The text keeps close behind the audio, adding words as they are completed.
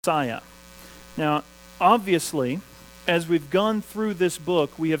Messiah. Now, obviously, as we've gone through this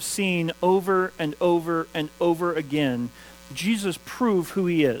book, we have seen over and over and over again Jesus prove who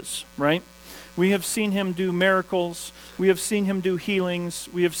he is, right? We have seen him do miracles. We have seen him do healings.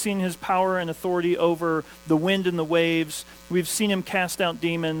 We have seen his power and authority over the wind and the waves. We've seen him cast out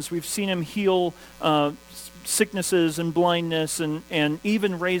demons. We've seen him heal sicknesses and blindness and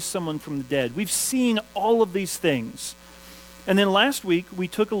even raise someone from the dead. We've seen all of these things. And then last week, we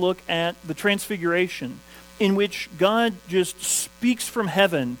took a look at the Transfiguration, in which God just speaks from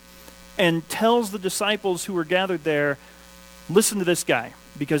heaven and tells the disciples who were gathered there, listen to this guy,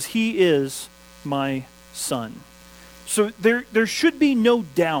 because he is my son. So there should be no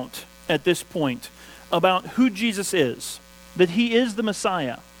doubt at this point about who Jesus is, that he is the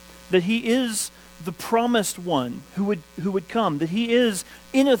Messiah, that he is the promised one who would come, that he is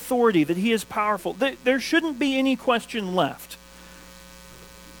in authority, that he is powerful. There shouldn't be any question left.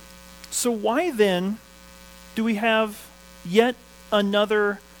 So why then do we have yet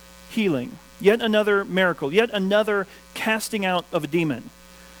another healing, yet another miracle, yet another casting out of a demon?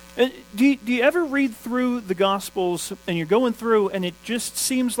 Do you ever read through the Gospels and you're going through and it just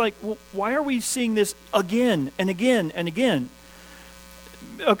seems like, well, why are we seeing this again and again and again?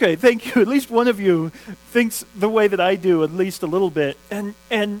 Okay, thank you. At least one of you thinks the way that I do, at least a little bit. And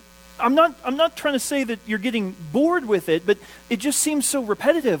I'm not trying to say that you're getting bored with it, but it just seems so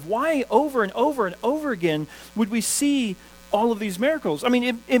repetitive. Why over and over and over again would we see all of these miracles? I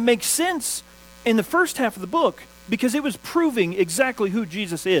mean, it makes sense in the first half of the book because it was proving exactly who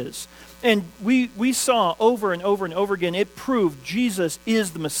Jesus is. And we saw over and over and over again, it proved Jesus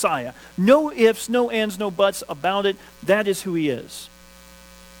is the Messiah. No ifs, no ands, no buts about it. That is who he is.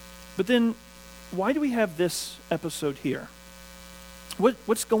 But then, why do we have this episode here?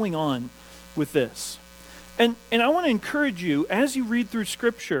 What's going on with this? And I want to encourage you, as you read through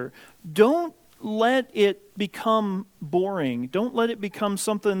Scripture, don't let it become boring. Don't let it become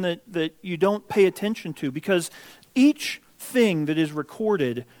something that you don't pay attention to, because each thing that is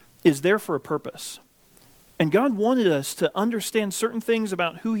recorded is there for a purpose. And God wanted us to understand certain things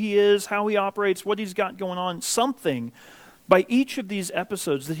about who he is, how he operates, what he's got going on, something by each of these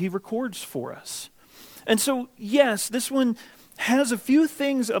episodes that he records for us. And so, yes, this one has a few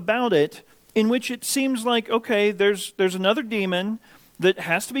things about it in which it seems like, okay, there's another demon that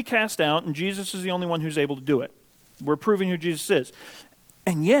has to be cast out, and Jesus is the only one who's able to do it. We're proving who Jesus is.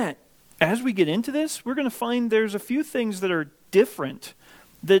 And yet, as we get into this, we're going to find there's a few things that are different,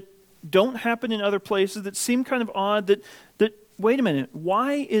 that don't happen in other places, that seem kind of odd, that wait a minute,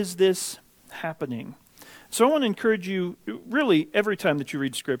 why is this happening? So I want to encourage you, really, every time that you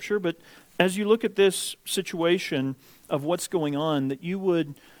read Scripture, but as you look at this situation of what's going on, that you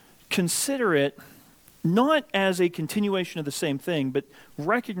would consider it not as a continuation of the same thing, but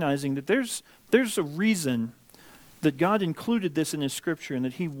recognizing that there's a reason that God included this in his Scripture and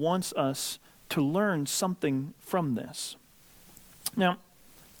that he wants us to learn something from this. Now,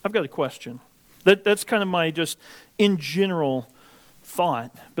 I've got a question. That's kind of my just in general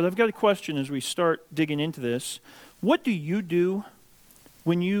thought, but I've got a question as we start digging into this. What do you do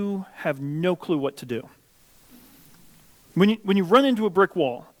when you have no clue what to do? When you run into a brick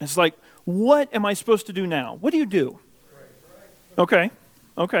wall, it's like, what am I supposed to do now? What do you do? Okay.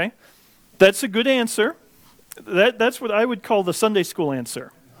 That's a good answer. That's what I would call the Sunday school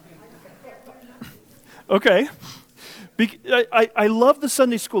answer. Okay. I love the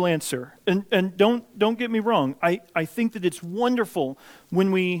Sunday school answer, and don't get me wrong. I think that it's wonderful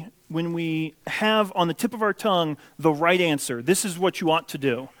when we have on the tip of our tongue the right answer. This is what you ought to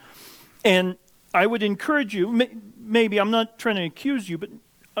do. And I would encourage you, maybe I'm not trying to accuse you, but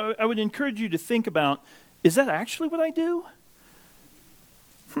I would encourage you to think about, is that actually what I do?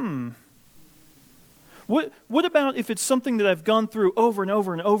 What about if it's something that I've gone through over and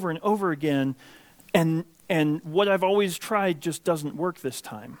over and over and over again, and what I've always tried just doesn't work this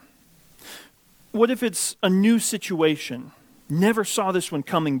time? What if it's a new situation? Never saw this one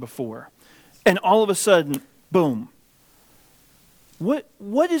coming before. And all of a sudden, boom.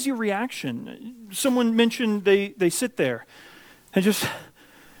 What is your reaction? Someone mentioned they sit there and just,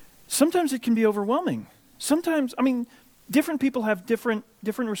 sometimes it can be overwhelming. Sometimes, different people have different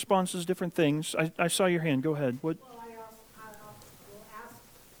responses, different things. I saw your hand. Go ahead. What? Well, I will ask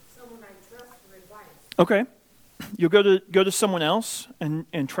someone I trust for advice. Okay. You'll go to someone else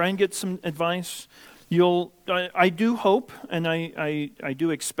and try and get some advice. I do hope and I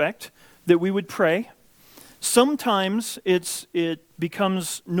do expect that we would pray. Sometimes it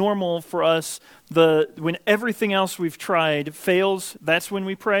becomes normal for us when everything else we've tried fails, that's when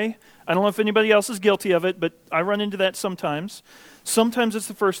we pray. I don't know if anybody else is guilty of it, but I run into that sometimes. Sometimes it's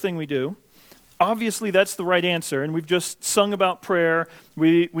the first thing we do. Obviously, that's the right answer, and we've just sung about prayer.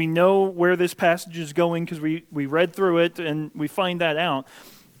 We know where this passage is going because we read through it, and we find that out.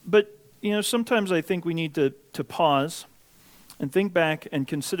 But, sometimes I think we need to pause and think back and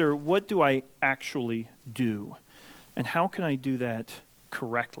consider, what do I actually do? And how can I do that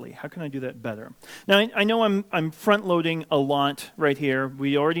correctly? How can I do that better? Now, I know I'm front-loading a lot right here.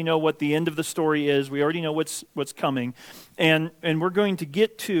 We already know what the end of the story is. We already know what's coming. And we're going to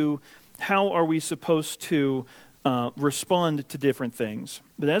get to how are we supposed to respond to different things.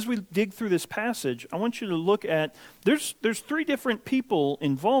 But as we dig through this passage, I want you to look at, there's three different people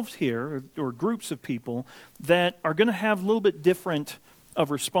involved here, or groups of people, that are going to have a little bit different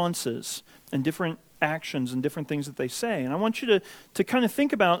of responses and different actions and different things that they say. And I want you to kind of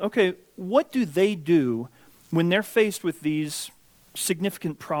think about, okay, what do they do when they're faced with these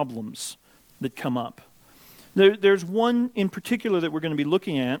significant problems that come up? There's one in particular that we're going to be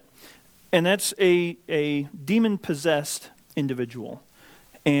looking at, and that's a demon-possessed individual.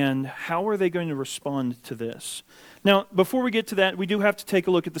 And how are they going to respond to this? Now, before we get to that, we do have to take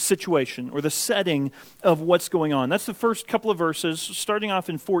a look at the situation or the setting of what's going on. That's the first couple of verses. Starting off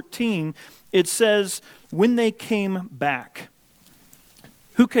in 14, it says, when they came back.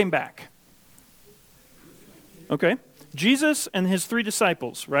 Who came back? Okay. Jesus and his 3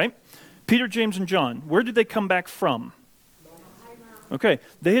 disciples, right? Peter, James, and John. Where did they come back from? Okay,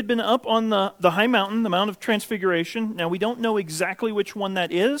 they had been up on the high mountain, the Mount of Transfiguration. Now, we don't know exactly which one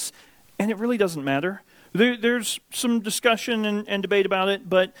that is, and it really doesn't matter. There's some discussion and debate about it,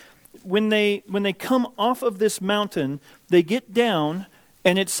 but when they come off of this mountain, they get down,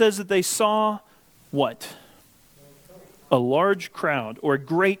 and it says that they saw what? A large crowd, or a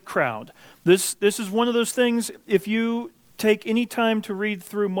great crowd. This is one of those things, if you take any time to read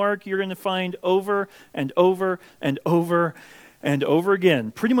through Mark, you're going to find over and over and over and over again.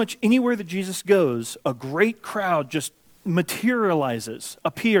 Pretty much anywhere that Jesus goes, a great crowd just materializes,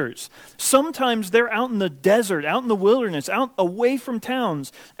 appears. Sometimes they're out in the desert, out in the wilderness, out away from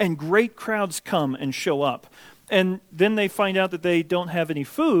towns, and great crowds come and show up. And then they find out that they don't have any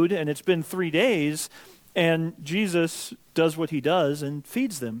food, and it's been 3 days, and Jesus does what he does and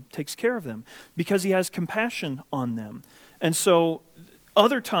feeds them, takes care of them, because he has compassion on them. And so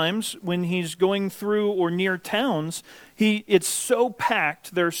other times when he's going through or near towns, it's so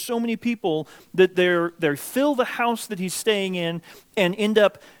packed, there are so many people that they fill the house that he's staying in and end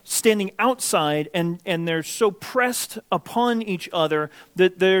up standing outside, and they're so pressed upon each other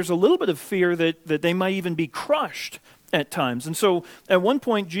that there's a little bit of fear that they might even be crushed at times. And so at one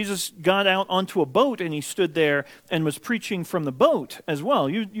point, Jesus got out onto a boat and he stood there and was preaching from the boat as well.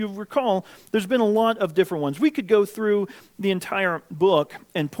 You recall, there's been a lot of different ones. We could go through the entire book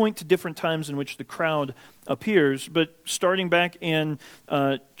and point to different times in which the crowd appears, but starting back in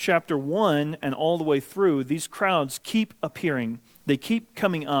chapter 1 and all the way through, these crowds keep appearing. They keep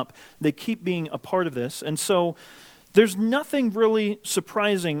coming up. They keep being a part of this. And so there's nothing really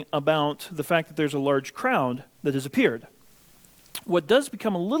surprising about the fact that there's a large crowd that has appeared. What does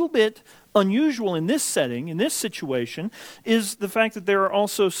become a little bit unusual in this setting, in this situation, is the fact that there are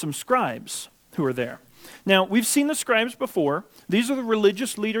also some scribes who are there. Now, we've seen the scribes before. These are the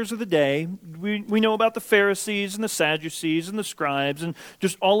religious leaders of the day. We know about the Pharisees and the Sadducees and the scribes and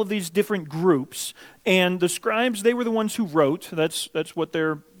just all of these different groups. And the scribes, they were the ones who wrote. That's what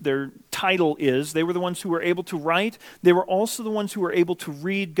their title is. They were the ones who were able to write. They were also the ones who were able to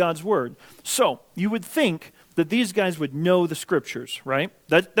read God's word. So, you would think that these guys would know the scriptures, right?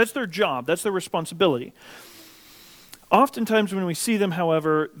 That's their job. That's their responsibility. Oftentimes when we see them,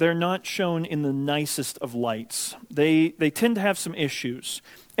 however, they're not shown in the nicest of lights. They tend to have some issues.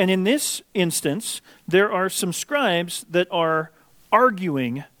 And in this instance, there are some scribes that are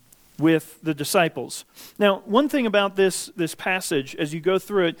arguing with the disciples. Now, one thing about this passage, as you go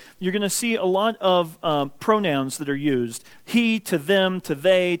through it, you're going to see a lot of pronouns that are used. He, to them, to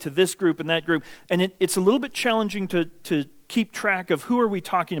they, to this group and that group. And it's a little bit challenging to keep track of who are we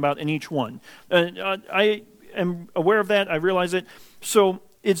talking about in each one. I am aware of that. I realize it. So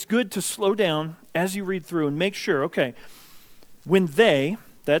it's good to slow down as you read through and make sure, okay, when they,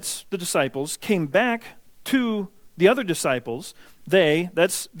 that's the disciples, came back to the other disciples, they,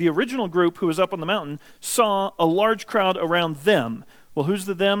 that's the original group who was up on the mountain, saw a large crowd around them. Well, who's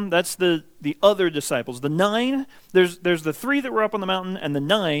the them? That's the other disciples. The 9, there's the 3 that were up on the mountain and the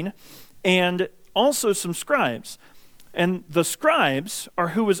 9, and also some scribes. And the scribes are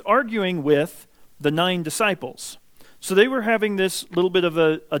who was arguing with the 9 disciples. So they were having this little bit of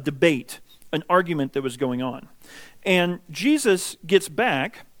a debate, an argument that was going on. And Jesus gets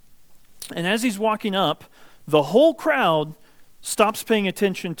back, and as he's walking up, the whole crowd stops paying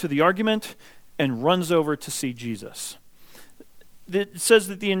attention to the argument and runs over to see Jesus. It says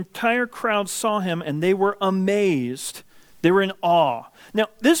that the entire crowd saw him and they were amazed. They were in awe. Now,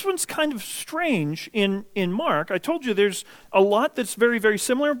 this one's kind of strange in Mark. I told you there's a lot that's very, very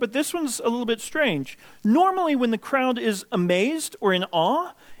similar, but this one's a little bit strange. Normally, when the crowd is amazed or in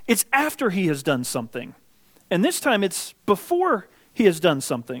awe, it's after he has done something. And this time, it's before he has done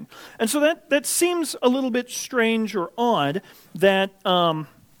something. And so that seems a little bit strange or odd that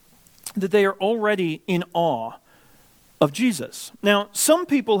they are already in awe of Jesus. Now, some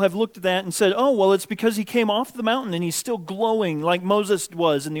people have looked at that and said, oh, well, it's because he came off the mountain and he's still glowing like Moses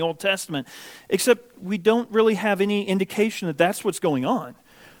was in the Old Testament. Except we don't really have any indication that that's what's going on.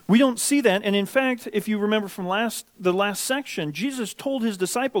 We don't see that. And in fact, if you remember from the last section, Jesus told his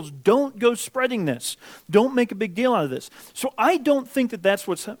disciples, don't go spreading this. Don't make a big deal out of this. So I don't think that that's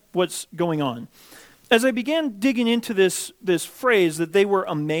what's going on. As I began digging into this phrase that they were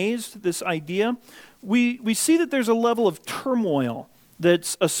amazed, this idea, we see that there's a level of turmoil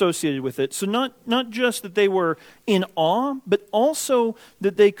that's associated with it. So not just that they were in awe, but also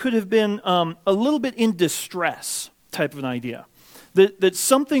that they could have been a little bit in distress type of an idea. That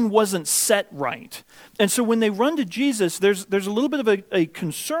something wasn't set right. And so when they run to Jesus, there's a little bit of a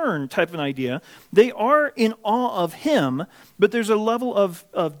concern type of an idea. They are in awe of him, but there's a level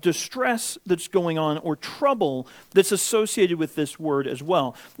of distress that's going on or trouble that's associated with this word as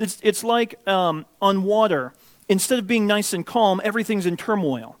well. It's like on water. Instead of being nice and calm, everything's in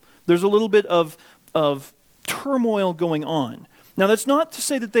turmoil. There's a little bit of turmoil going on. Now, that's not to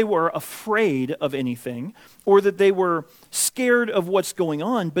say that they were afraid of anything or that they were scared of what's going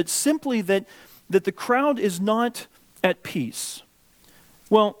on, but simply that the crowd is not at peace.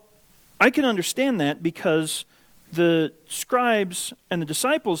 Well, I can understand that because the scribes and the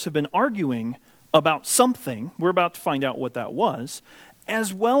disciples have been arguing about something. We're about to find out what that was,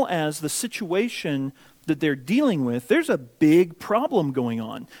 as well as the situation that they're dealing with. There's a big problem going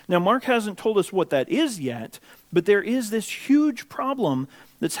on. Now, Mark hasn't told us what that is yet, but there is this huge problem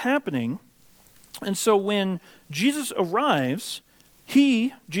that's happening. And so when Jesus arrives,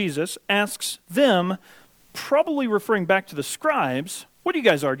 Jesus, asks them, probably referring back to the scribes, what are you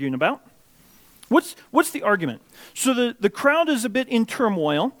guys arguing about? What's the argument? So the crowd is a bit in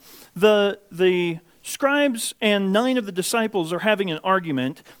turmoil. The scribes and 9 of the disciples are having an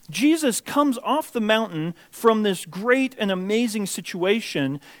argument. Jesus comes off the mountain from this great and amazing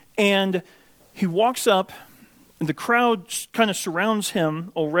situation, and he walks up, and the crowd kind of surrounds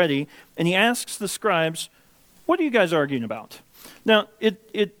him already, and he asks the scribes, what are you guys arguing about? Now,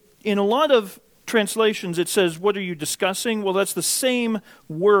 it in a lot of translations, it says, what are you discussing? Well, that's the same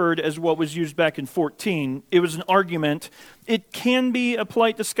word as what was used back in 14. It was an argument. It can be a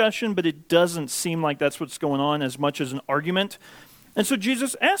polite discussion, but it doesn't seem like that's what's going on as much as an argument. And so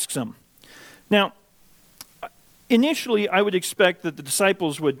Jesus asks them. Now, initially, I would expect that the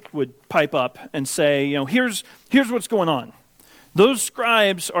disciples would pipe up and say, here's what's going on. Those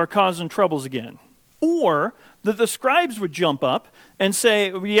scribes are causing troubles again. Or that the scribes would jump up and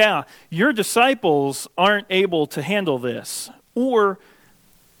say, yeah, your disciples aren't able to handle this. Or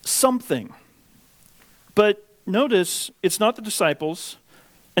something. But notice, it's not the disciples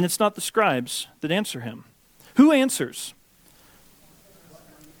and it's not the scribes that answer him. Who answers?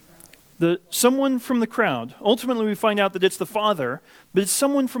 Someone from the crowd. Ultimately, we find out that it's the Father, but it's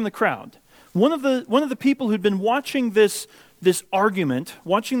someone from the crowd. One of the people who'd been watching this argument,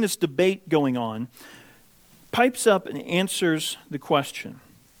 watching this debate going on, pipes up and answers the question.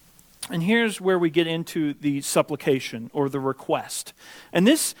 And here's where we get into the supplication or the request. And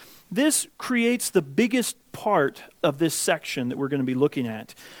this creates the biggest part of this section that we're going to be looking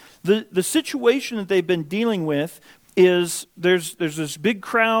at. The situation that they've been dealing with is there's this big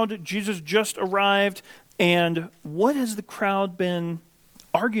crowd. Jesus just arrived. And what has the crowd been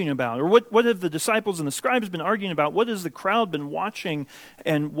arguing about? Or what have the disciples and the scribes been arguing about? What has the crowd been watching?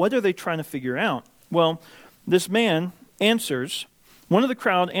 And what are they trying to figure out? Well, this man answers. One of the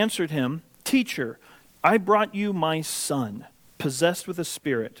crowd answered him, "Teacher, I brought you my son, possessed with a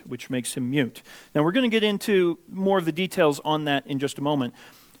spirit, which makes him mute." Now, we're going to get into more of the details on that in just a moment.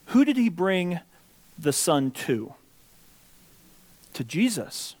 Who did he bring the son to? To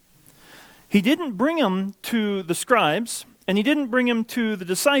Jesus. He didn't bring him to the scribes, and he didn't bring him to the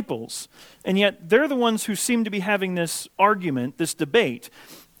disciples. And yet, they're the ones who seem to be having this argument, this debate.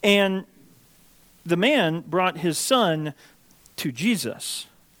 And the man brought his son to Jesus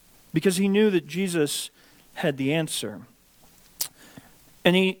because he knew that Jesus had the answer.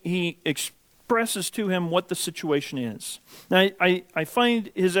 And he expresses to him what the situation is. Now, I find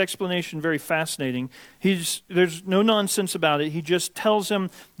his explanation very fascinating. There's no nonsense about it. He just tells him,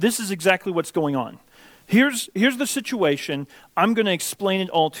 this is exactly what's going on. Here's the situation. I'm going to explain it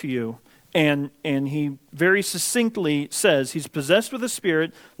all to you. And he very succinctly says he's possessed with a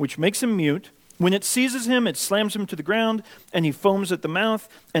spirit which makes him mute. When it seizes him, it slams him to the ground, and he foams at the mouth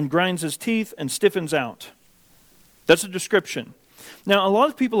and grinds his teeth and stiffens out. That's a description. Now, a lot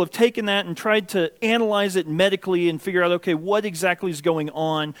of people have taken that and tried to analyze it medically and figure out, okay, what exactly is going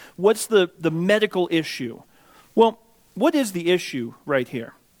on? What's the medical issue? Well, what is the issue right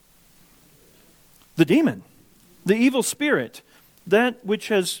here? The demon, the evil spirit, that which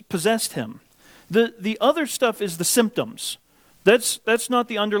has possessed him. The other stuff is the symptoms. That's not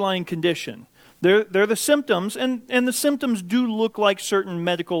the underlying condition. They're the symptoms, and the symptoms do look like certain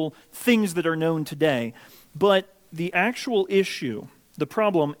medical things that are known today. But the actual issue, the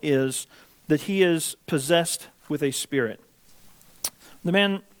problem, is that he is possessed with a spirit. The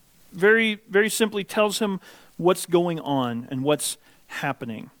man very, very simply tells him what's going on and what's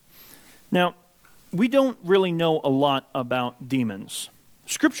happening. Now, we don't really know a lot about demons.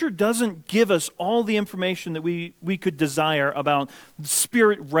 Scripture doesn't give us all the information that we could desire about the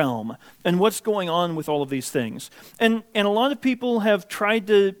spirit realm and what's going on with all of these things. And a lot of people have tried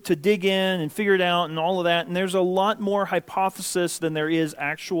to dig in and figure it out and all of that, and there's a lot more hypothesis than there is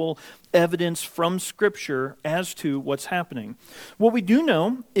actual evidence from Scripture as to what's happening. What we do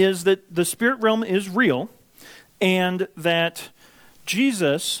know is that the spirit realm is real, and that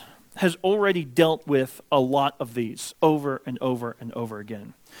Jesus has already dealt with a lot of these over and over and over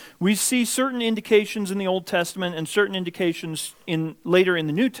again. We see certain indications in the Old Testament and certain indications later in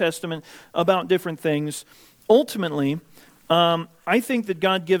the New Testament about different things. Ultimately, I think that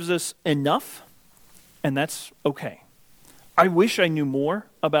God gives us enough, and that's okay. I wish I knew more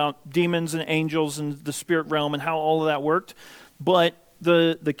about demons and angels and the spirit realm and how all of that worked, but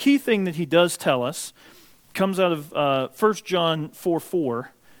the key thing that he does tell us comes out of 1 John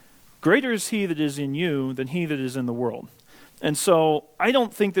 4:4. Greater is he that is in you than he that is in the world. And so I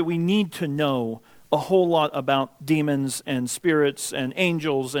don't think that we need to know a whole lot about demons and spirits and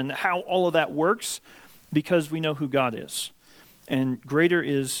angels and how all of that works, because we know who God is. And greater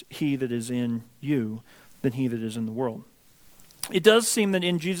is he that is in you than he that is in the world. It does seem that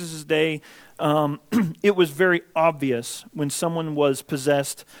in Jesus' day, it was very obvious when someone was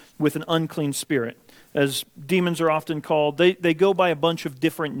possessed with an unclean spirit. As demons are often called, they go by a bunch of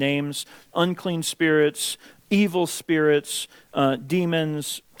different names: unclean spirits, evil spirits,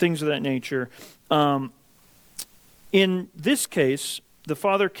 demons, things of that nature. In this case, the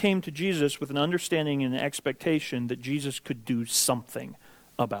Father came to Jesus with an understanding and an expectation that Jesus could do something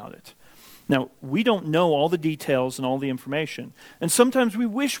about it. Now, we don't know all the details and all the information, and sometimes we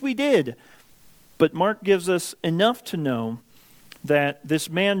wish we did, but Mark gives us enough to know that this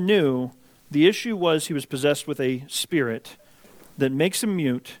man knew the issue was he was possessed with a spirit that makes him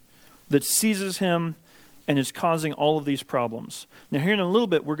mute, that seizes him, and is causing all of these problems. Now, here in a little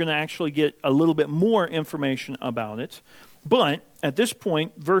bit, we're going to actually get a little bit more information about it. But at this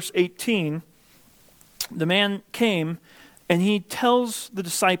point, verse 18, the man came and he tells the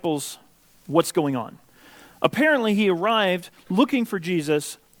disciples what's going on. Apparently, he arrived looking for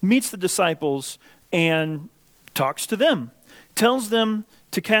Jesus, meets the disciples, and talks to them, tells them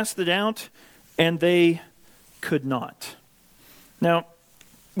to cast it out, and they could not. Now,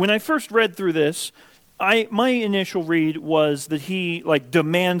 when I first read through this, my initial read was that he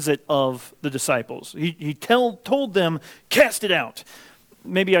demands it of the disciples. He told them, cast it out.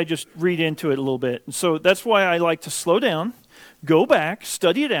 Maybe I just read into it a little bit. So that's why I like to slow down, go back,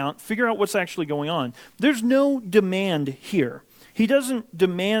 study it out, figure out what's actually going on. There's no demand here. He doesn't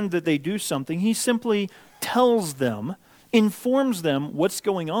demand that they do something. He simply tells them, informs them what's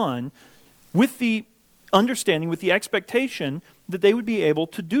going on, with the understanding, with the expectation that they would be able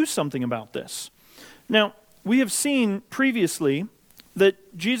to do something about this. Now, we have seen previously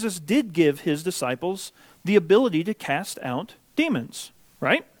that Jesus did give his disciples the ability to cast out demons,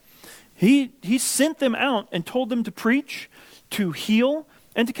 right? He sent them out and told them to preach, to heal,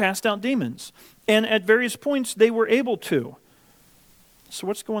 and to cast out demons. And at various points, they were able to. So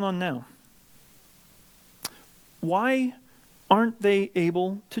what's going on now? Why aren't they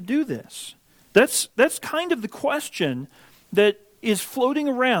able to do this? That's kind of the question that is floating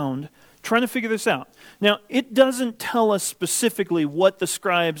around trying to figure this out. Now, it doesn't tell us specifically what the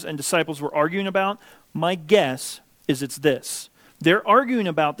scribes and disciples were arguing about. My guess is it's this. They're arguing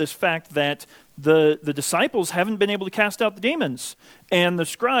about this fact that the disciples haven't been able to cast out the demons. And the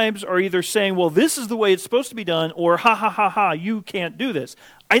scribes are either saying, well, this is the way it's supposed to be done, or ha, ha, ha, ha, you can't do this.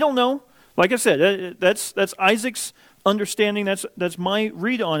 I don't know. Like I said, that's Isaac's understanding. That's my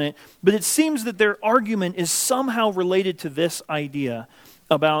read on it. But it seems that their argument is somehow related to this idea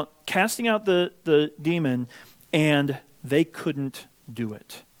about casting out the demon, and they couldn't do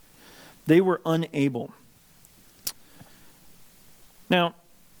it. They were unable. Now,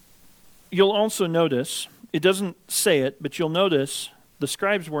 you'll also notice, it doesn't say it, but you'll notice the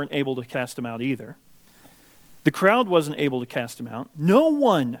scribes weren't able to cast him out either. The crowd wasn't able to cast him out. No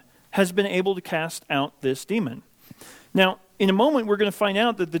one has been able to cast out this demon. Now, in a moment, we're going to find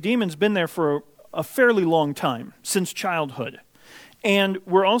out that the demon's been there for a fairly long time, since childhood. And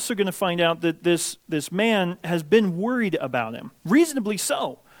we're also going to find out that this man has been worried about him, reasonably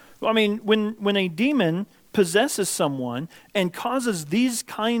so. I mean, when a demon possesses someone and causes these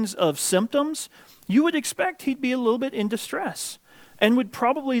kinds of symptoms, you would expect he'd be a little bit in distress and would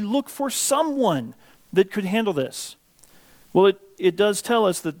probably look for someone that could handle this. Well, it does tell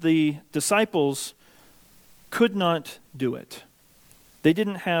us that the disciples could not do it. They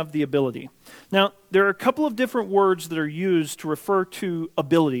didn't have the ability. Now, there are a couple of different words that are used to refer to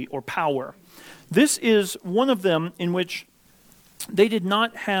ability or power. This is one of them in which they did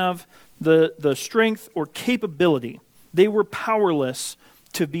not have the strength or capability. They were powerless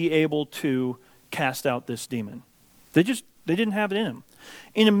to be able to cast out this demon. They didn't have it in them.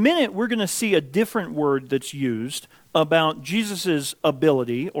 In a minute, we're going to see a different word that's used about Jesus'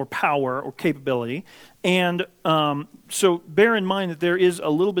 ability or power or capability. And so bear in mind that there is a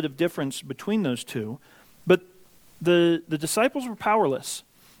little bit of difference between those two. But the disciples were powerless.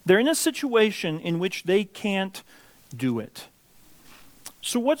 They're in a situation in which they can't do it.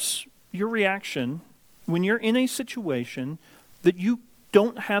 So what's your reaction when you're in a situation that you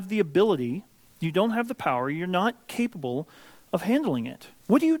don't have the ability, you don't have the power, you're not capable of handling it?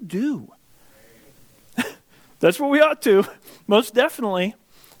 What do you do? That's what we ought to, most definitely.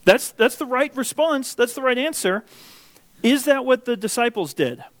 That's the right response. That's the right answer. Is that what the disciples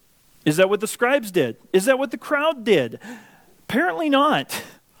did? Is that what the scribes did? Is that what the crowd did? Apparently not.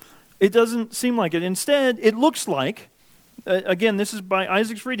 It doesn't seem like it. Instead, it looks like, again, this is by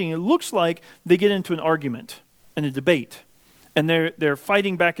Isaac's reading, it looks like they get into an argument and a debate. And they're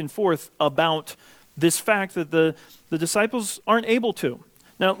fighting back and forth about this fact that the disciples aren't able to.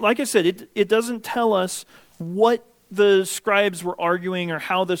 Now, like I said, it doesn't tell us what the scribes were arguing or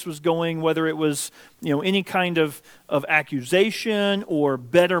how this was going, whether it was any kind of accusation or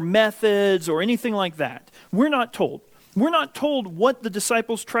better methods or anything like that. We're not told. We're not told what the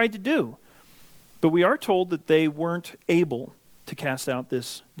disciples tried to do. But we are told that they weren't able to cast out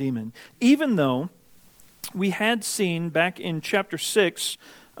this demon, even though we had seen back in chapter 6,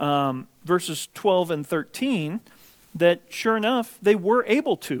 verses 12 and 13, that sure enough, they were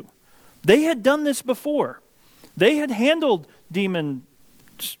able to. They had done this before. They had handled demons,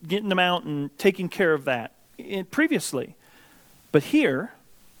 getting them out and taking care of that previously. But here,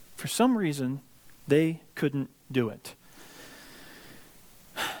 for some reason, they couldn't do it.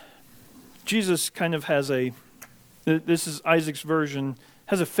 Jesus kind of has this is Isaac's version,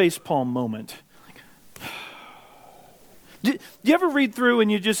 has a facepalm moment. Do you ever read through and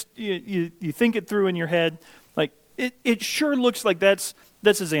you think it through in your head? Like, it sure looks like that's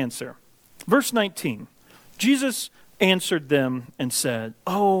his answer. Verse 19, Jesus answered them and said,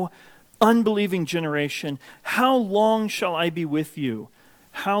 "Oh, unbelieving generation, how long shall I be with you?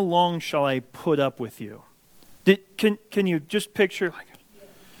 How long shall I put up with you?" Can you just picture, like,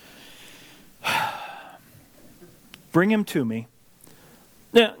 bring him to me.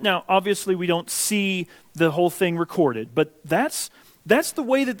 Now, obviously, we don't see the whole thing recorded, but that's the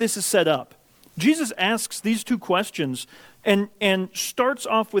way that this is set up. Jesus asks these two questions and starts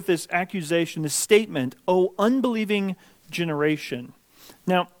off with this accusation, this statement, "Oh, unbelieving generation."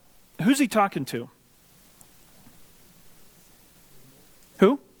 Now, who's he talking to?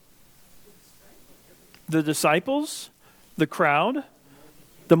 Who? The disciples? The crowd?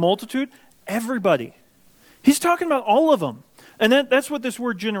 The multitude? Everybody. He's talking about all of them. And that's what this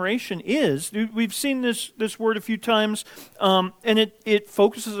word generation is. We've seen this word a few times, and it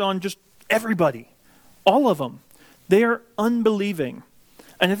focuses on just everybody, all of them. They are unbelieving.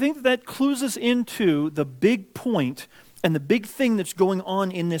 And I think that clues us into the big point and the big thing that's going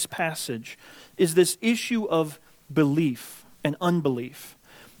on in this passage is this issue of belief and unbelief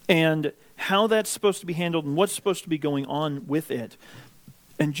and how that's supposed to be handled and what's supposed to be going on with it.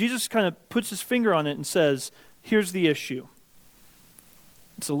 And Jesus kind of puts his finger on it and says, here's the issue.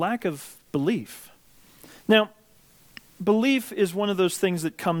 It's a lack of belief. Now, belief is one of those things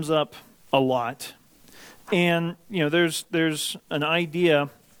that comes up a lot. And, there's an idea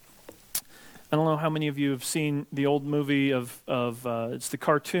I don't know how many of you have seen the old movie of it's the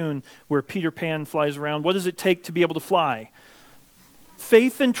cartoon where Peter Pan flies around. What does it take to be able to fly?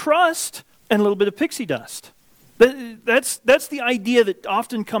 Faith and trust and a little bit of pixie dust. That's the idea that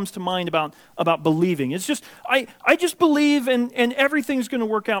often comes to mind about believing. It's just, I just believe and everything's going to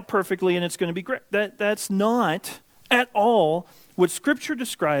work out perfectly and it's going to be great. That's not at all what Scripture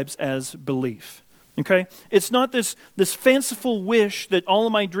describes as belief. Okay? It's not this fanciful wish that all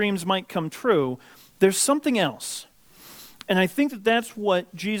of my dreams might come true. There's something else. And I think that that's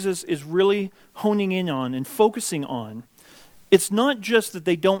what Jesus is really honing in on and focusing on. It's not just that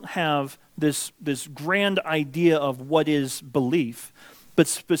they don't have this grand idea of what is belief, but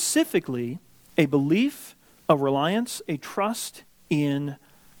specifically a belief, a reliance, a trust in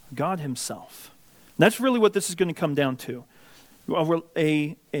God himself. And that's really what this is going to come down to.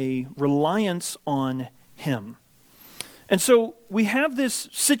 A reliance on him. And so we have this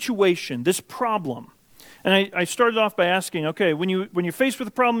situation, this problem. And I started off by asking, okay, when you're faced with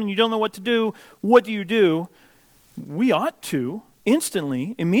a problem and you don't know what to do, what do you do? We ought to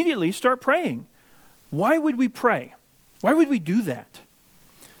instantly, immediately start praying. Why would we pray? Why would we do that?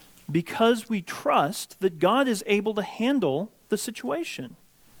 Because we trust that God is able to handle the situation.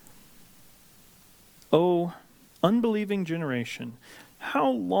 Oh, unbelieving generation, how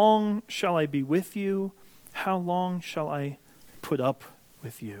long shall I be with you? How long shall I put up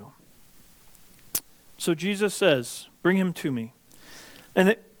with you? So Jesus says, bring him to me.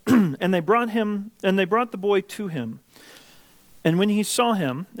 And they brought the boy to him. And when he saw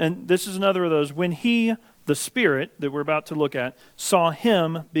him, and this is another of those, when he, the Spirit that we're about to look at, saw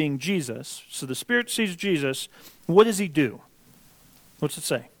him being Jesus, so the Spirit sees Jesus, what does he do? What's it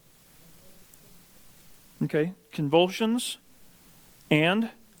say? Okay, convulsions, and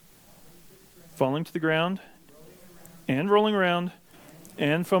falling to the ground, and rolling around,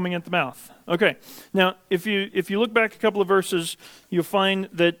 and foaming at the mouth. Okay, now if you look back a couple of verses, you'll find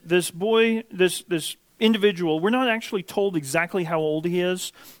that this boy, this individual, we're not actually told exactly how old he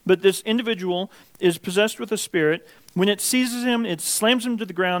is, but this individual is possessed with a spirit. When it seizes him, it slams him to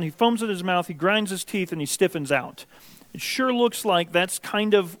the ground, he foams at his mouth, he grinds his teeth, and he stiffens out. It sure looks like that's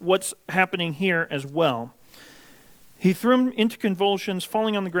kind of what's happening here as well. He threw him into convulsions,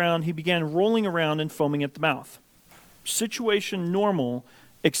 falling on the ground, he began rolling around and foaming at the mouth. Situation normal,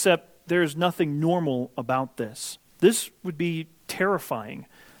 except there's nothing normal about this. This would be terrifying.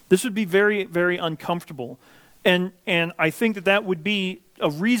 This would be very, very uncomfortable. And I think that would be a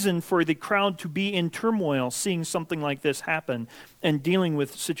reason for the crowd to be in turmoil, seeing something like this happen and dealing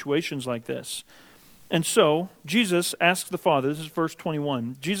with situations like this. And so, Jesus asked the Father, this is verse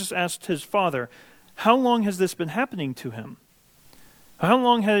 21, Jesus asked his Father, how long has this been happening to him? How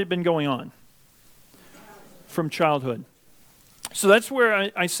long had it been going on? From childhood. So that's where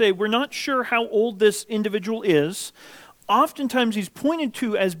I say we're not sure how old this individual is. Oftentimes he's pointed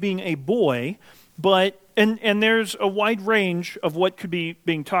to as being a boy, but and there's a wide range of what could be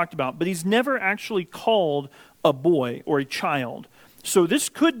being talked about, but he's never actually called a boy or a child. So this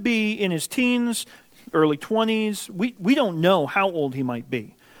could be in his teens, early 20s. We don't know how old he might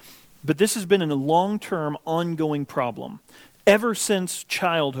be. But this has been a long-term, ongoing problem ever since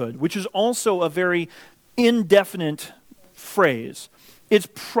childhood, which is also a very indefinite phrase. It's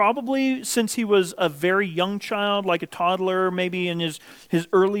probably since he was a very young child, like a toddler, maybe in his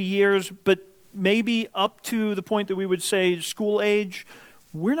early years, but maybe up to the point that we would say school age.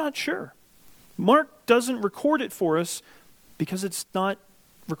 We're not sure. Mark doesn't record it for us because it's not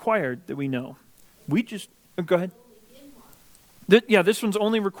required that we know. We just, go ahead. This one's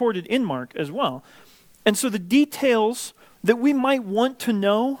only recorded in Mark as well. And so the details that we might want to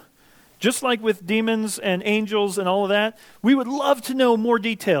know, just like with demons and angels and all of that, we would love to know more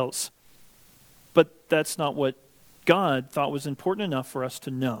details. But that's not what God thought was important enough for us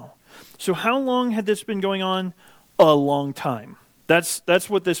to know. So how long had this been going on? A long time. That's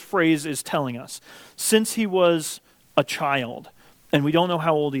what this phrase is telling us. Since he was a child, and we don't know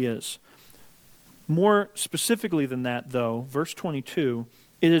how old he is. More specifically than that, though, verse 22,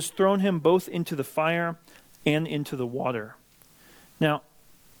 it has thrown him both into the fire and into the water. Now,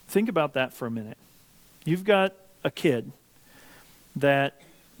 think about that for a minute. You've got a kid that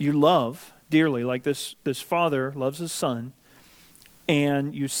you love dearly, like this father loves his son,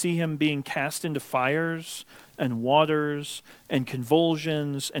 and you see him being cast into fires and waters and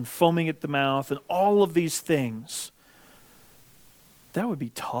convulsions and foaming at the mouth and all of these things. That would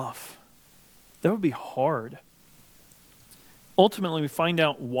be tough. That would be hard. Ultimately, we find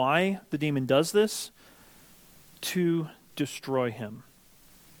out why the demon does this: to destroy him.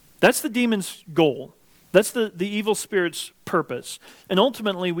 That's the demon's goal. That's the evil spirit's purpose. And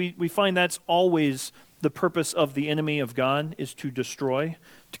ultimately, we find that's always the purpose of the enemy of God, is to destroy,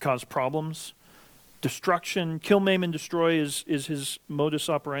 to cause problems. Destruction, kill, maim, and destroy is his modus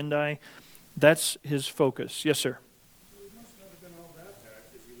operandi. That's his focus. Yes, sir? It must not have been all that bad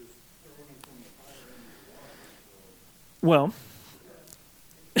because he was throwing him from the higher end of the water.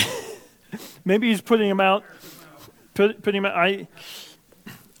 Well, maybe he's putting him out. Putting him out.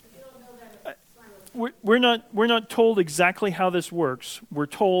 We're not told exactly how this works. We're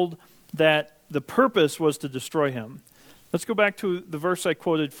told that the purpose was to destroy him. Let's go back to the verse I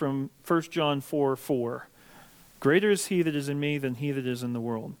quoted from 1 John 4:4. Greater is he that is in me than he that is in the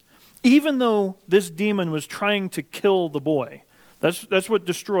world. Even though this demon was trying to kill the boy, that's what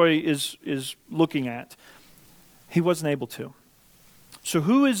destroy is looking at. He wasn't able to. So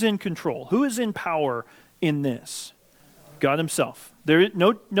who is in control? Who is in power in this? God himself. There is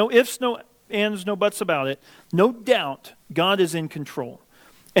no ifs, no ands, no buts about it. No doubt God is in control.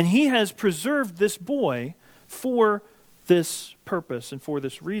 And he has preserved this boy for this purpose and for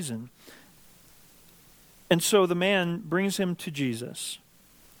this reason. And so the man brings him to Jesus,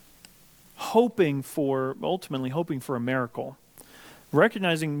 ultimately hoping for a miracle,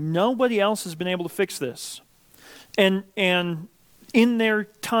 recognizing nobody else has been able to fix this. And in their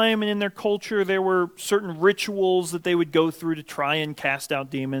time and in their culture, there were certain rituals that they would go through to try and cast out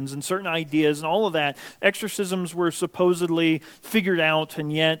demons, and certain ideas and all of that. Exorcisms were supposedly figured out,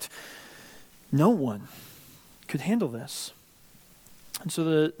 and yet no one could handle this. And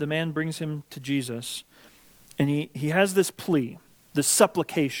so the man brings him to Jesus, and he has this plea, this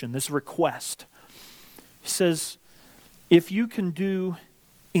supplication, this request. He says, if you can do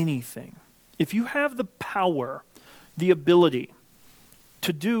anything, if you have the power, the ability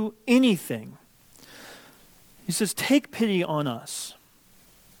to do anything, he says, take pity on us.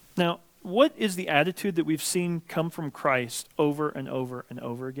 Now, what is the attitude that we've seen come from Christ over and over and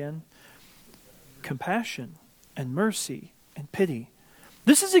over again? Compassion and mercy and pity.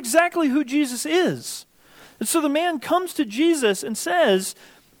 This is exactly who Jesus is. And so the man comes to Jesus and says,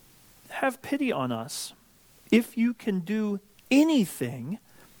 have pity on us. If you can do anything,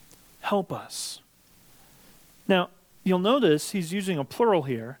 help us. Now, you'll notice he's using a plural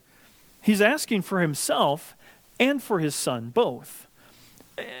here. He's asking for himself and for his son, both.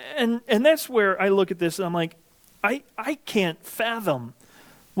 And that's where I look at this and I'm like, I can't fathom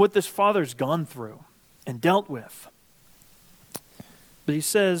what this father's gone through and dealt with. But he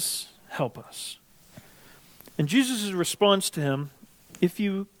says, help us. And Jesus' response to him, if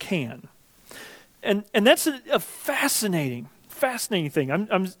you can. And that's a fascinating thing.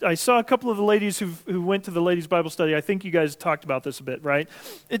 I saw a couple of the ladies who went to the ladies' Bible study. I think you guys talked about this a bit, right?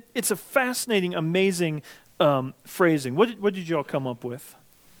 It's a fascinating, amazing phrasing. What did you all come up with?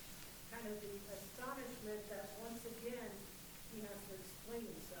 Kind of the astonishment that once again he has to explain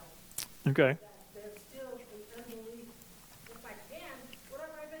himself. Okay. That there's still the unbelief. If I can, what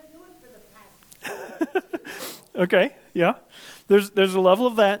have I been doing for the past? Okay, yeah. There's a level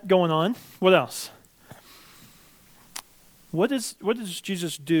of that going on. What else? What does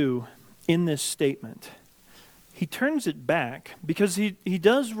Jesus do in this statement? He turns it back because he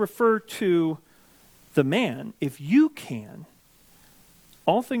does refer to the man. If you can,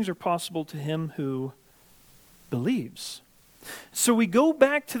 all things are possible to him who believes. So we go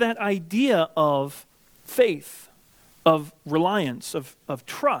back to that idea of faith, of reliance, of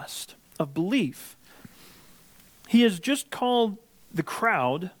trust, of belief. He has just called the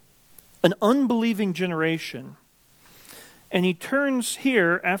crowd an unbelieving generation. And he turns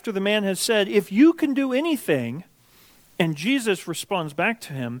here after the man has said, if you can do anything, and Jesus responds back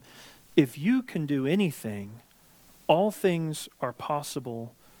to him, if you can do anything, all things are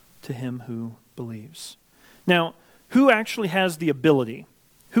possible to him who believes. Now, who actually has the ability?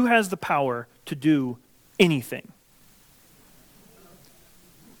 Who has the power to do anything?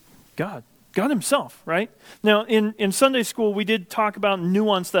 God. God himself, right? Now, in Sunday school, we did talk about and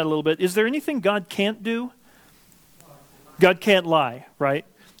nuance that a little bit. Is there anything God can't do? God can't lie, right?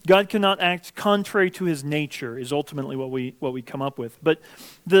 God cannot act contrary to his nature is ultimately what we come up with. But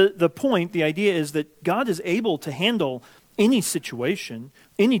the point, the idea is that God is able to handle any situation,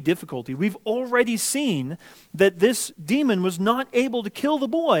 any difficulty. We've already seen that this demon was not able to kill the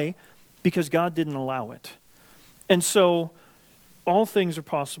boy because God didn't allow it. And so all things are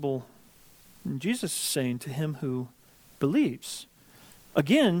possible. And Jesus is saying to him who believes.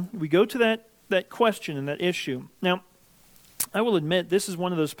 Again, we go to that question and that issue. Now, I will admit this is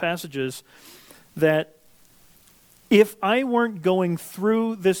one of those passages that if I weren't going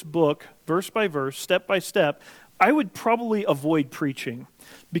through this book, verse by verse, step by step, I would probably avoid preaching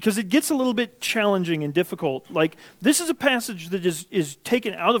because it gets a little bit challenging and difficult. Like, this is a passage that is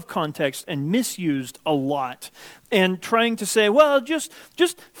taken out of context and misused a lot. And trying to say, well, just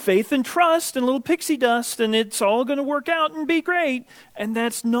faith and trust and a little pixie dust and it's all going to work out and be great. And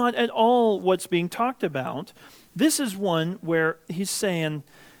that's not at all what's being talked about. This is one where he's saying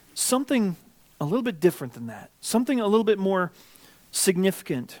something a little bit different than that. Something a little bit more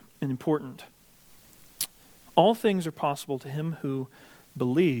significant and important. All things are possible to him who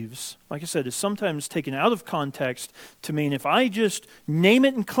believes. Like I said, is sometimes taken out of context to mean if I just name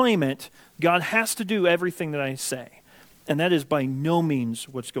it and claim it, God has to do everything that I say. And that is by no means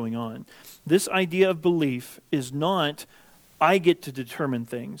what's going on. This idea of belief is not, I get to determine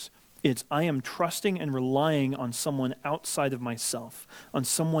things. It's, I am trusting and relying on someone outside of myself, on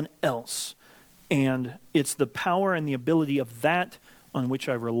someone else. And it's the power and the ability of that on which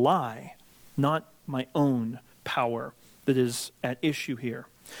I rely, not my own power, that is at issue here.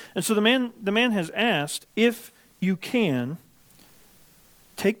 And so the man has asked, if you can,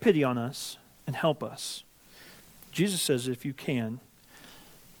 take pity on us and help us. Jesus says, if you can.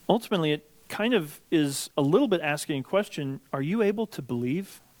 Ultimately, it kind of is a little bit asking a question, are you able to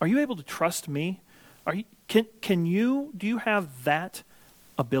believe? Are you able to trust me? Do you have that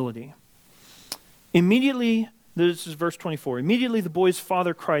ability? Immediately, this is verse 24, immediately the boy's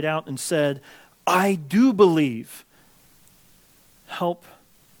father cried out and said, I do believe. Help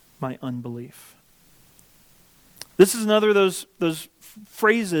my unbelief. This is another of those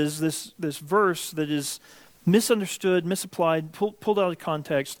phrases, this verse that is misunderstood, misapplied, pulled out of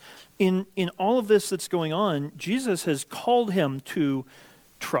context. In all of this that's going on, Jesus has called him to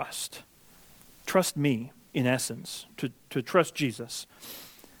trust. Trust me, in essence, to trust Jesus.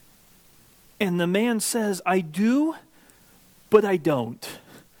 And the man says, I do, but I don't.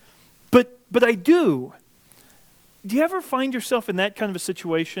 But I do. Do you ever find yourself in that kind of a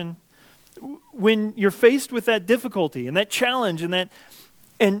situation when you're faced with that difficulty and that challenge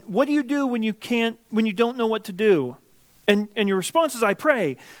and what do you do when you don't know what to do? And your response is, I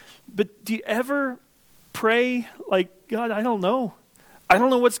pray. But do you ever pray like, God, I don't know. I don't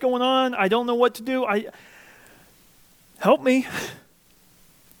know what's going on. I don't know what to do. Help me.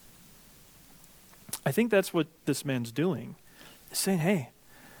 I think that's what this man's doing. He's saying, hey,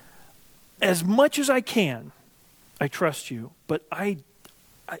 as much as I can, I trust you, but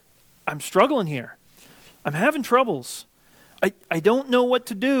I'm struggling here. I'm having troubles. I don't know what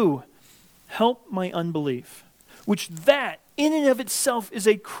to do. Help my unbelief. Which that, in and of itself, is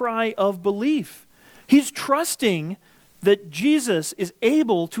a cry of belief. He's trusting that Jesus is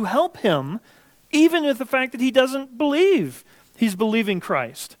able to help him, even with the fact that he doesn't believe. He's believing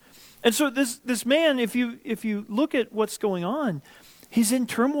Christ. And so this man, if you look at what's going on, he's in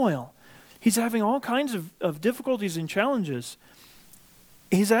turmoil. He's having all kinds of difficulties and challenges.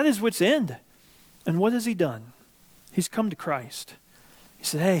 He's at his wit's end. And what has he done? He's come to Christ. He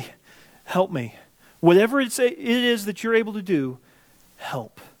said, hey, help me. Whatever it is that you're able to do,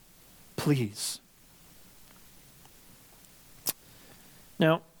 help. Please.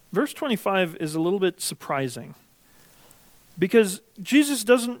 Now, verse 25 is a little bit surprising because Jesus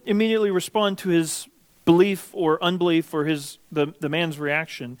doesn't immediately respond to his belief or unbelief or the man's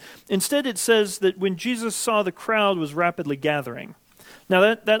reaction. Instead, it says that when Jesus saw the crowd was rapidly gathering. Now,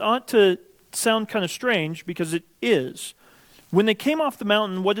 that ought to sound kind of strange because it is. When they came off the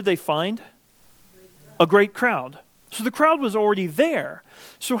mountain, what did they find? A great crowd. So the crowd was already there.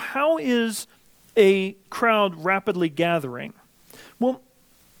 So how is a crowd rapidly gathering? Well,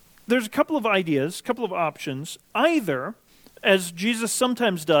 there's a couple of ideas, a couple of options. Either, as Jesus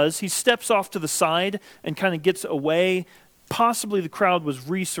sometimes does, he steps off to the side and kind of gets away. Possibly the crowd was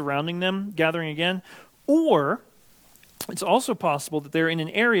re-surrounding them, gathering again. Or it's also possible that they're in an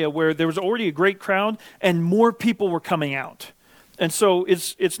area where there was already a great crowd and more people were coming out. And so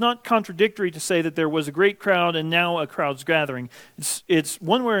it's not contradictory to say that there was a great crowd and now a crowd's gathering. It's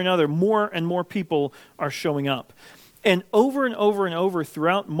one way or another, more and more people are showing up. And over and over and over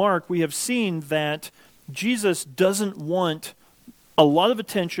throughout Mark, we have seen that Jesus doesn't want a lot of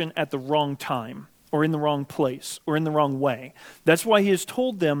attention at the wrong time or in the wrong place or in the wrong way. That's why he has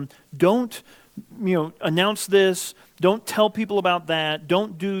told them, don't announce this, don't tell people about that,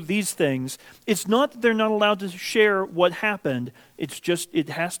 don't do these things. It's not that they're not allowed to share what happened. It's just it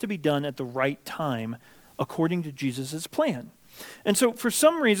has to be done at the right time according to Jesus' plan. And so for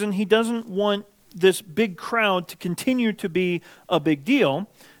some reason, he doesn't want this big crowd to continue to be a big deal.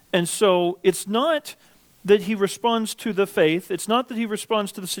 And so it's not that he responds to the faith. It's not that he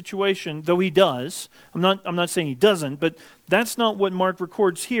responds to the situation, though he does. I'm not saying he doesn't, but that's not what Mark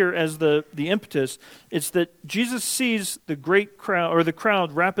records here as the impetus. It's that Jesus sees the great crowd, or the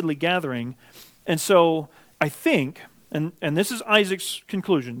crowd rapidly gathering. And so I think, and this is Isaac's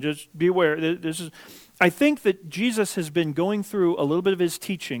conclusion, just be aware, I think that Jesus has been going through a little bit of his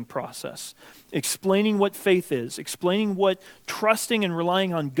teaching process, explaining what faith is, explaining what trusting and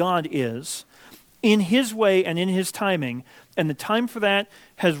relying on God is, in his way and in his timing, and the time for that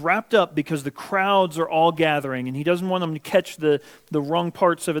has wrapped up because the crowds are all gathering, and he doesn't want them to catch the wrong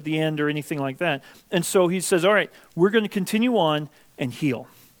parts of it at the end or anything like that. And so he says, all right, we're going to continue on and heal.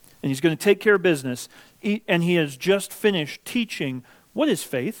 And he's going to take care of business. And he has just finished teaching what is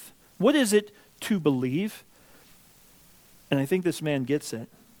faith, what is it to believe. And I think this man gets it,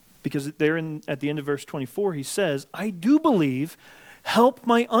 because there at the end of verse 24, he says, I do believe, help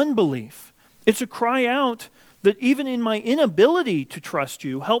my unbelief. It's a cry out that even in my inability to trust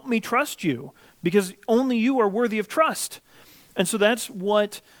you, help me trust you, because only you are worthy of trust. And so that's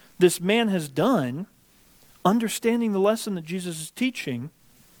what this man has done, understanding the lesson that Jesus is teaching.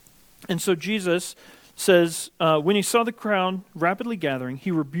 And so Jesus says, when he saw the crowd rapidly gathering,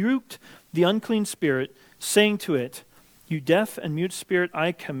 he rebuked the unclean spirit, saying to it, you deaf and mute spirit,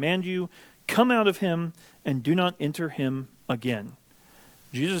 I command you, come out of him and do not enter him again.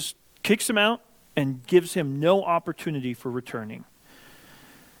 Jesus kicks him out and gives him no opportunity for returning.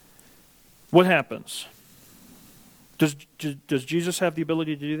 What happens? Does Jesus have the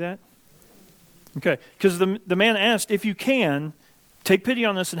ability to do that? Okay, because the man asked, if you can, take pity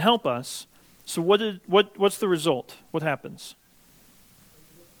on us and help us. So what's the result? What happens?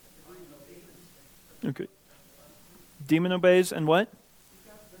 Okay. Demon obeys and what?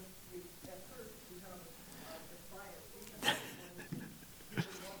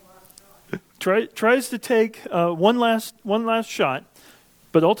 Tries to take one last shot,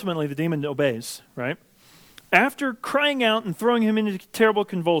 but ultimately the demon obeys, right? After crying out and throwing him into terrible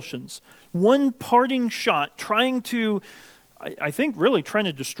convulsions, one parting shot, trying to, I think really trying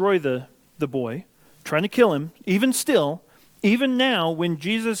to destroy the boy, trying to kill him, even still, even now when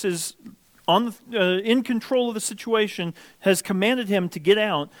Jesus is in control of the situation, has commanded him to get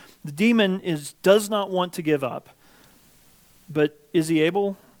out, the demon does not want to give up. But is he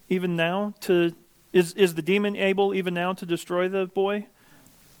able even now to, is the demon able even now to destroy the boy?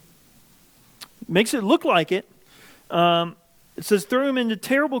 Makes it look like it. It says, throw him into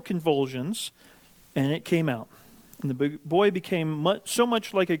terrible convulsions, and it came out. And the boy became so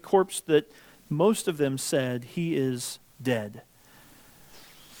much like a corpse that most of them said, he is dead.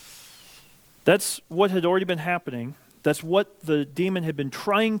 That's what had already been happening. That's what the demon had been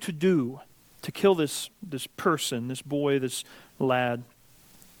trying to do to kill this person, this boy, this lad.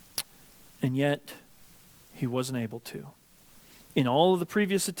 And yet, he wasn't able to. In all of the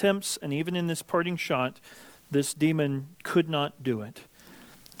previous attempts, and even in this parting shot, this demon could not do it.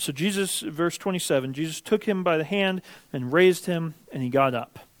 So Jesus, verse 27, Jesus took him by the hand and raised him, and he got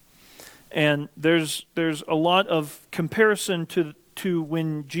up. And there's a lot of comparison to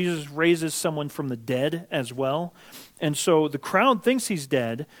when Jesus raises someone from the dead as well. And so the crowd thinks he's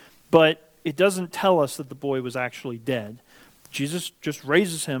dead, but it doesn't tell us that the boy was actually dead. Jesus just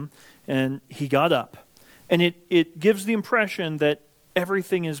raises him, and he got up. And it gives the impression that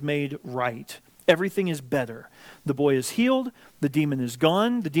everything is made right. Everything is better. The boy is healed. The demon is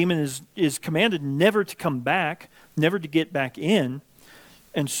gone. The demon is commanded never to come back, never to get back in.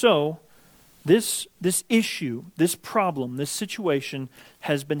 And so this issue, this problem, this situation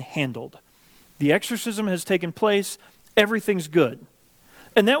has been handled. The exorcism has taken place. Everything's good.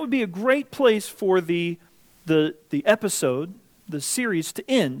 And that would be a great place for the episode, the series, to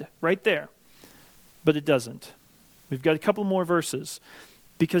end right there. But it doesn't. We've got a couple more verses,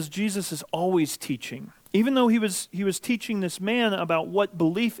 because Jesus is always teaching. Even though he was teaching this man about what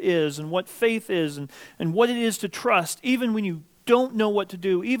belief is and what faith is and what it is to trust, even when you don't know what to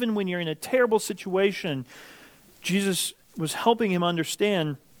do, even when you're in a terrible situation, Jesus was helping him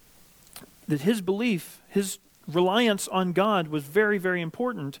understand that his belief, his reliance on God was very, very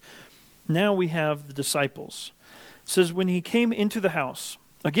important. Now we have the disciples. It says, when he came into the house,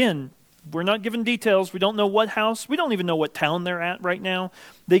 again, we're not given details. We don't know what house. We don't even know what town they're at right now.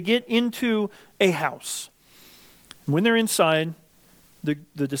 They get into a house. When they're inside, the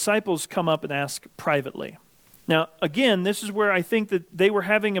disciples come up and ask privately. Now, again, this is where I think that they were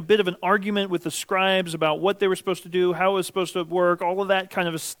having a bit of an argument with the scribes about what they were supposed to do, how it was supposed to work, all of that kind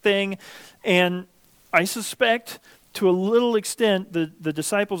of a thing. And I suspect, to a little extent, the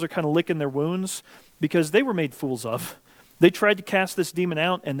disciples are kind of licking their wounds, because they were made fools of. They tried to cast this demon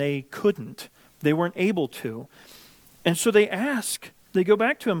out, and they couldn't. They weren't able to. And so they go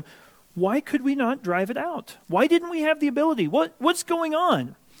back to him, why could we not drive it out? Why didn't we have the ability? What's going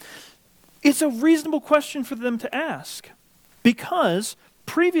on? It's a reasonable question for them to ask because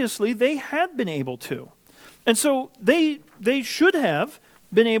previously they had been able to. And so they should have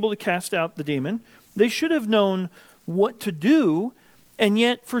been able to cast out the demon. They should have known what to do, and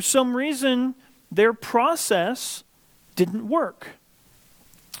yet for some reason their process didn't work.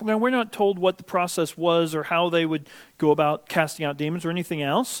 Now, we're not told what the process was or how they would go about casting out demons or anything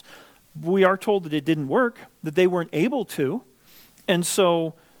else. We are told that it didn't work, that they weren't able to. And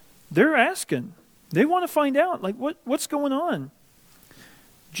so they're asking. They want to find out, like, what's going on?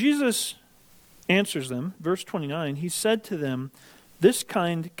 Jesus answers them. Verse 29, he said to them, this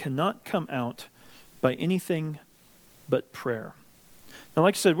kind cannot come out by anything but prayer. Now,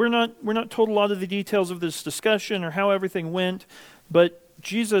 like I said, we're not told a lot of the details of this discussion or how everything went, but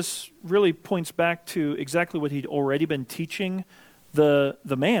Jesus really points back to exactly what he'd already been teaching the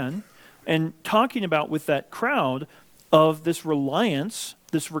man and talking about with that crowd of this reliance,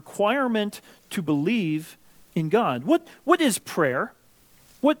 this requirement to believe in God. What is prayer?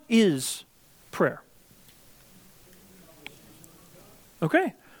 What is prayer?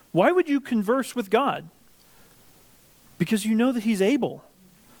 Okay. Why would you converse with God? Because you know that he's able.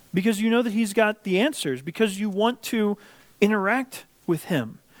 Because you know that he's got the answers. Because you want to interact with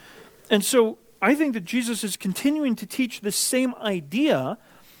him. And so I think that Jesus is continuing to teach the same idea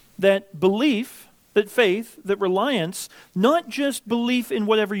that belief, that faith, that reliance, not just belief in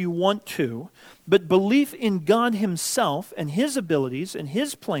whatever you want to, but belief in God himself and his abilities and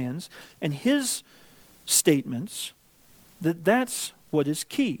his plans and his statements, that's what is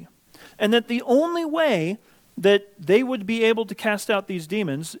key. And that the only way that they would be able to cast out these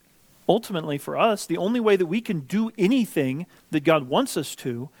demons, ultimately for us, the only way that we can do anything that God wants us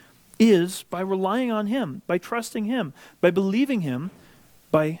to is by relying on him, by trusting him, by believing him,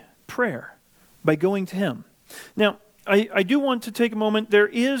 by prayer, by going to him. Now, I do want to take a moment. There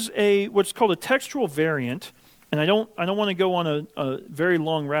is what's called a textual variant, and I don't want to go on a very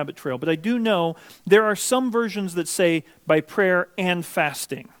long rabbit trail, but I do know there are some versions that say by prayer and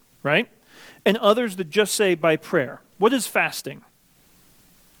fasting, right? And others that just say by prayer. What is fasting?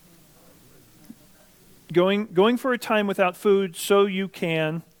 Going for a time without food so you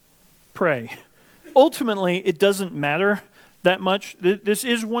can pray. Ultimately, it doesn't matter that much. This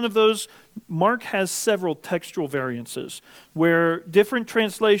is one of those. Mark has several textual variances where different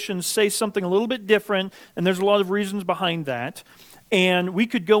translations say something a little bit different, and there's a lot of reasons behind that. And we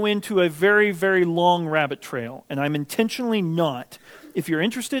could go into a very, very long rabbit trail, and I'm intentionally not. If you're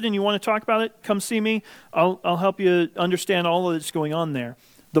interested and you want to talk about it, come see me. I'll help you understand all of that's going on there.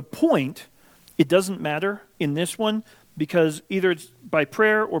 The point, it doesn't matter in this one, because either it's by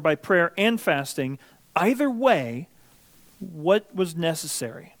prayer or by prayer and fasting, either way, what was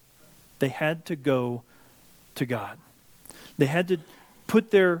necessary? They had to go to God. They had to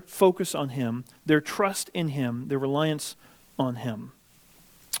put their focus on him, their trust in him, their reliance on him.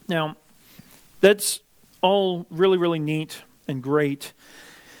 Now, that's all really, really neat and great.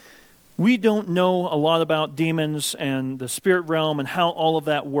 We don't know a lot about demons and the spirit realm and how all of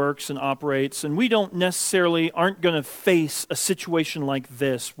that works and operates, and we aren't going to face a situation like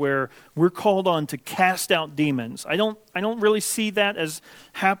this where we're called on to cast out demons. I don't really see that as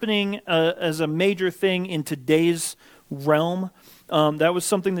happening as a major thing in today's realm. That was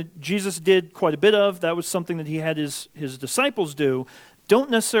something that Jesus did quite a bit of. That was something that he had his disciples do. Don't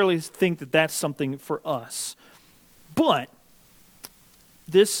necessarily think that that's something for us. But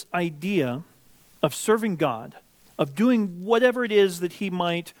this idea of serving God, of doing whatever it is that he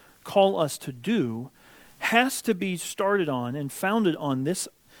might call us to do, has to be started on and founded on this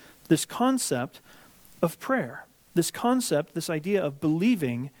concept of prayer. This concept, this idea of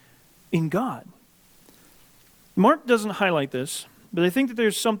believing in God. Mark doesn't highlight this, but I think that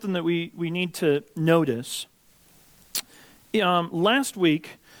there's something that we need to notice. Last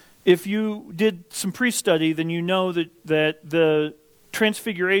week, if you did some pre-study, then you know that the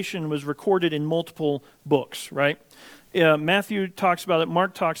Transfiguration was recorded in multiple books, right? Matthew talks about it,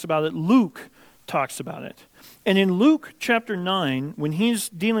 Mark talks about it, Luke talks about it. And in Luke chapter 9, when he's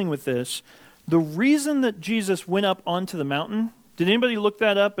dealing with this, the reason that Jesus went up onto the mountain, did anybody look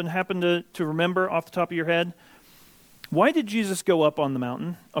that up and happen to remember off the top of your head? Why did Jesus go up on the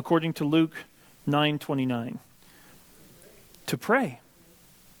mountain, according to Luke 9:29? To pray.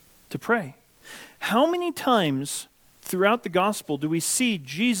 To pray. How many times throughout the gospel do we see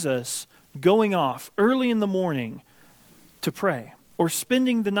Jesus going off early in the morning to pray or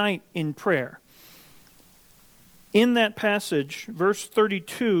spending the night in prayer? in that passage, verse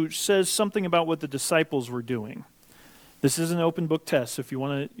 32 says something about what the disciples were doing. This is an open book test. So if you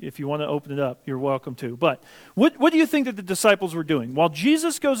want to open it up, you're welcome to. But what do you think that the disciples were doing? While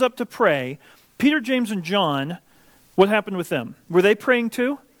Jesus goes up to pray, Peter, James, and John, what happened with them? Were they praying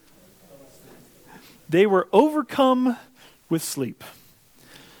too? They were overcome with sleep.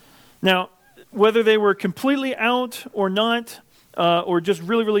 Now, whether they were completely out or not, or just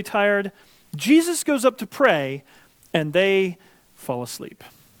really, really tired, Jesus goes up to pray, and they fall asleep.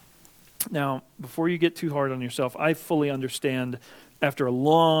 Now, before you get too hard on yourself, I fully understand after a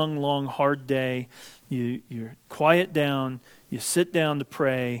long, long, hard day, you quiet down, you sit down to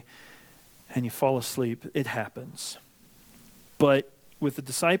pray, and you fall asleep. It happens. But with the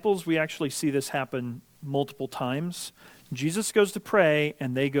disciples, we actually see this happen multiple times. Jesus goes to pray,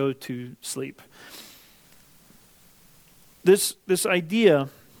 and they go to sleep. This idea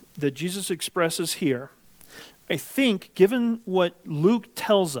that Jesus expresses here, I think, given what Luke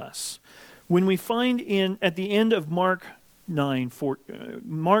tells us, when we find at the end of Mark 9,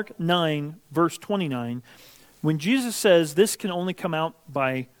 verse 29, when Jesus says this can only come out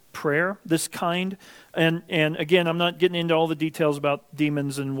by prayer, this kind, and again, I'm not getting into all the details about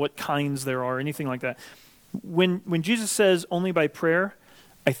demons and what kinds there are, anything like that. When Jesus says only by prayer,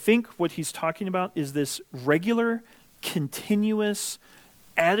 I think what he's talking about is this regular, continuous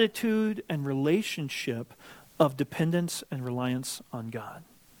attitude and relationship of dependence and reliance on God.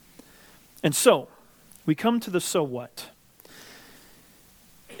 And so, we come to the so what.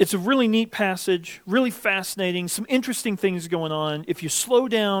 It's a really neat passage, really fascinating, some interesting things going on. If you slow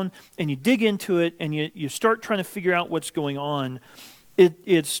down and you dig into it and you start trying to figure out what's going on,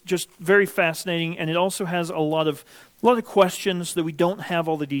 it's just very fascinating, and it also has a lot of questions that we don't have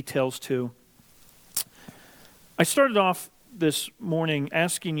all the details to. I started off this morning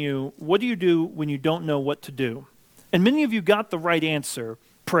asking you, what do you do when you don't know what to do? And many of you got the right answer,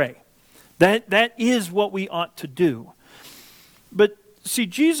 pray. That is what we ought to do. But see,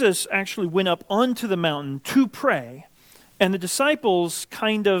 Jesus actually went up onto the mountain to pray, and the disciples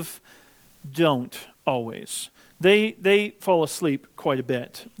kind of don't always. They fall asleep quite a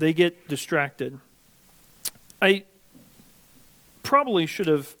bit. They get distracted. I probably should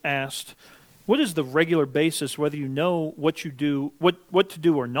have asked, what is the regular basis, whether you know what you do, what to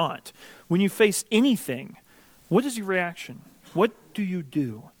do or not? When you face anything, what is your reaction? What do you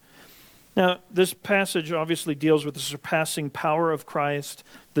do? Now, this passage obviously deals with the surpassing power of Christ,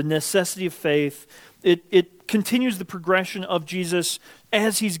 the necessity of faith. It continues the progression of Jesus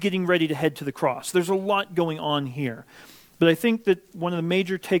as he's getting ready to head to the cross. There's a lot going on here. But I think that one of the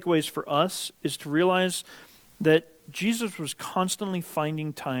major takeaways for us is to realize that Jesus was constantly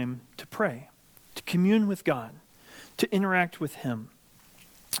finding time to pray, to commune with God, to interact with him.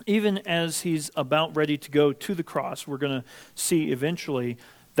 Even as he's about ready to go to the cross, we're going to see eventually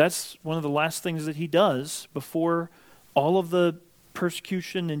that's one of the last things that he does before all of the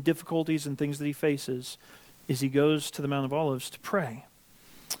persecution and difficulties and things that he faces, is he goes to the Mount of Olives to pray.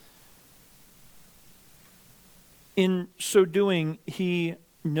 In so doing, he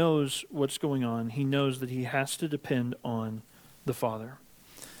knows what's going on. He knows that he has to depend on the Father.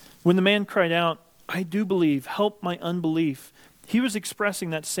 When the man cried out, "I do believe, help my unbelief," he was expressing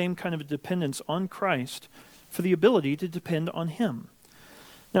that same kind of a dependence on Christ for the ability to depend on him.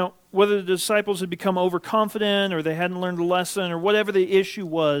 Now, whether the disciples had become overconfident or they hadn't learned a lesson or whatever the issue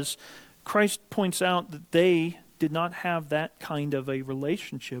was, Christ points out that they did not have that kind of a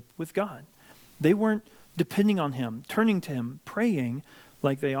relationship with God. They weren't depending on him, turning to him, praying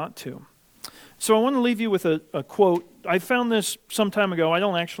like they ought to. So I want to leave you with a quote. I found this some time ago. I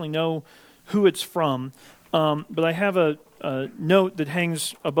don't actually know who it's from, but I have a note that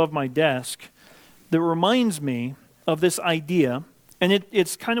hangs above my desk that reminds me of this idea. And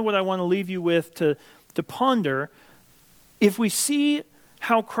it's kind of what I want to leave you with to ponder. If we see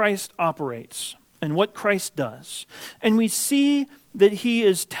how Christ operates and what Christ does, and we see that he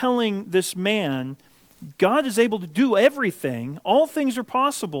is telling this man, God is able to do everything, all things are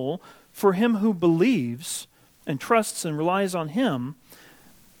possible for him who believes and trusts and relies on him,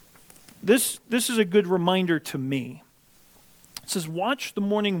 this is a good reminder to me. It says, "Watch the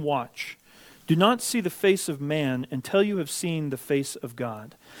morning watch. Do not see the face of man until you have seen the face of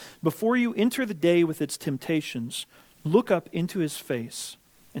God. Before you enter the day with its temptations, look up into his face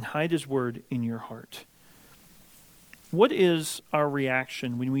and hide his word in your heart." What is our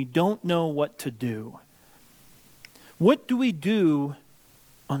reaction when we don't know what to do? What do we do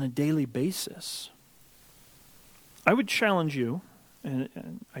on a daily basis? I would challenge you,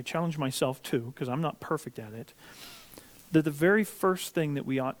 and I challenge myself too, because I'm not perfect at it, that the very first thing that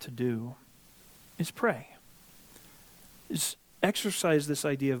we ought to do is pray. is exercise this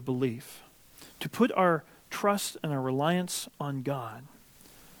idea of belief, to put our trust and our reliance on God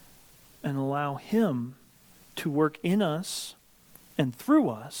and allow Him to work in us and through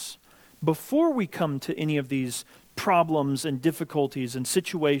us before we come to any of these problems and difficulties and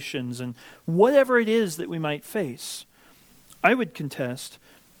situations and whatever it is that we might face. I would contest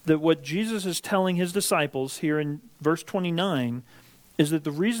that what Jesus is telling His disciples here in verse 29 is that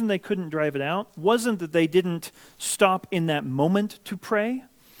the reason they couldn't drive it out wasn't that they didn't stop in that moment to pray,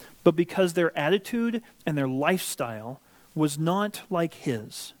 but because their attitude and their lifestyle was not like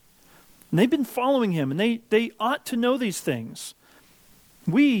His. And they've been following Him, and they ought to know these things.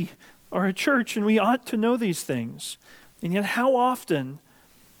 We are a church, and we ought to know these things. And yet how often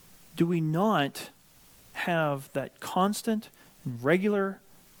do we not have that constant and regular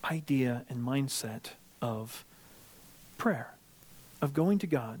idea and mindset of prayer, of going to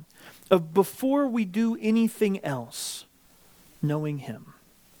God, of before we do anything else, knowing Him?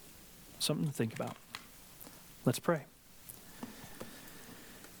 Something to think about. Let's pray.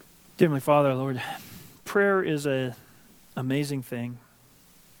 Dear Heavenly Father, Lord, prayer is an amazing thing.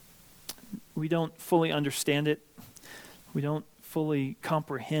 We don't fully understand it. We don't fully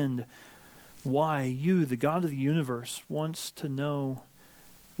comprehend why You, the God of the universe, wants to know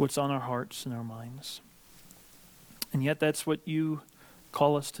what's on our hearts and our minds. And yet that's what You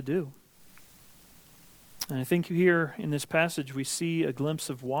call us to do. And I think here in this passage we see a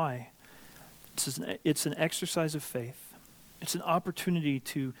glimpse of why. It's an exercise of faith. It's an opportunity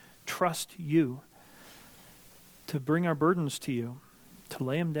to trust You, to bring our burdens to You, to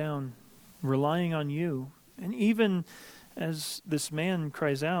lay them down, relying on You. And even as this man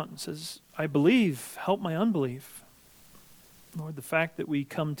cries out and says, I believe, help my unbelief. Lord, the fact that we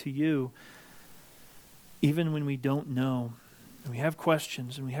come to You, even when we don't know, and we have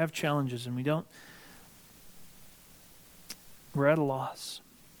questions, and we have challenges, and we're at a loss.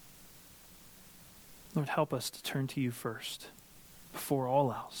 Lord, help us to turn to You first, before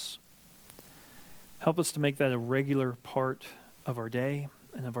all else. Help us to make that a regular part of our day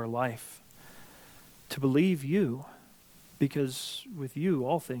and of our life, to believe You, because with You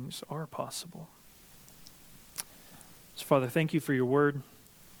all things are possible. So, Father, thank You for Your word.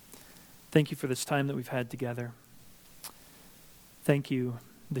 Thank You for this time that we've had together. Thank You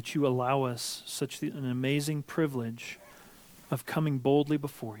that You allow us such an amazing privilege of coming boldly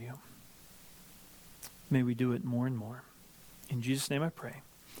before You. May we do it more and more. In Jesus' name I pray.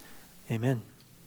 Amen.